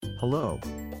Hello.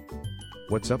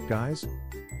 What's up, guys?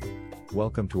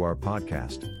 Welcome to our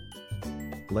podcast.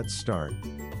 Let's start.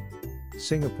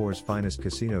 Singapore's finest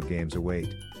casino games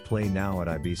await. Play now at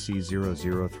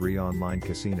IBC003 Online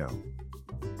Casino.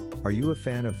 Are you a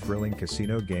fan of thrilling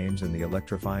casino games and the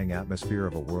electrifying atmosphere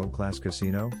of a world-class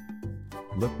casino?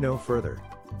 Look no further.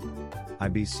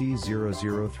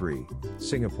 IBC003,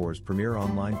 Singapore's premier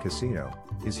online casino,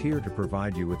 is here to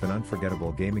provide you with an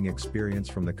unforgettable gaming experience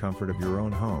from the comfort of your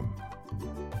own home.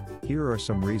 Here are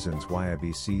some reasons why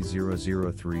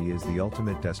IBC003 is the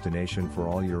ultimate destination for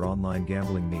all your online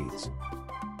gambling needs.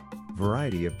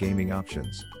 Variety of gaming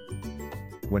options.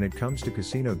 When it comes to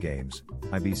casino games,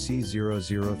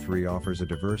 IBC003 offers a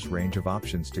diverse range of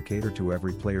options to cater to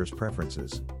every player's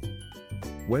preferences.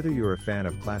 Whether you're a fan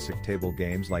of classic table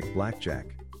games like blackjack,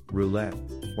 roulette,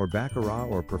 or baccarat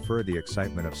or prefer the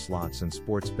excitement of slots and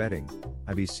sports betting,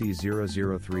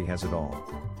 IBC003 has it all.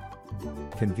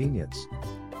 Convenience.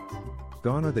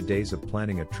 Gone are the days of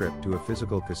planning a trip to a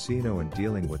physical casino and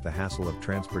dealing with the hassle of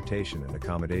transportation and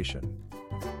accommodation.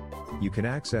 You can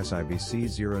access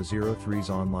IBC003's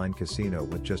online casino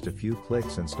with just a few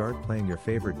clicks and start playing your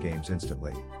favorite games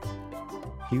instantly.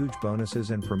 Huge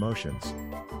bonuses and promotions.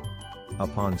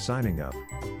 Upon signing up,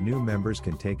 new members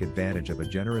can take advantage of a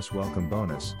generous welcome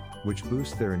bonus, which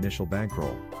boosts their initial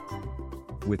bankroll.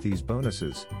 With these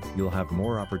bonuses, you'll have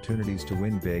more opportunities to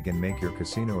win big and make your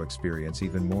casino experience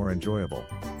even more enjoyable.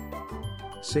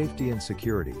 Safety and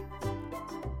security.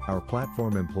 Our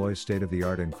platform employs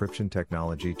state-of-the-art encryption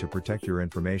technology to protect your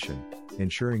information,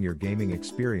 ensuring your gaming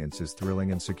experience is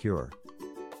thrilling and secure.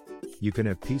 You can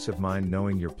have peace of mind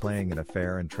knowing you're playing in a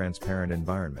fair and transparent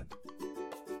environment.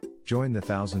 Join the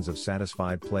thousands of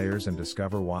satisfied players and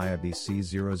discover why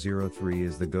IBC003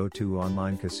 is the go-to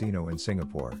online casino in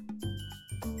Singapore.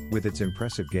 With its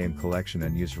impressive game collection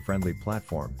and user-friendly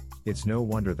platform, it's no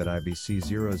wonder that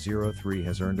IBC003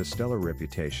 has earned a stellar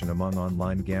reputation among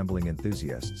online gambling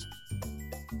enthusiasts.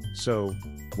 So,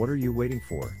 what are you waiting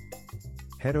for?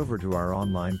 Head over to our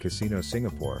online casino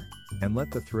Singapore, and let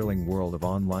the thrilling world of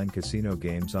online casino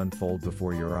games unfold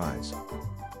before your eyes.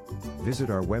 Visit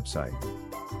our website,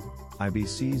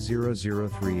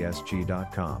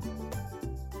 IBC003sg.com.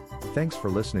 Thanks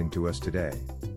for listening to us today.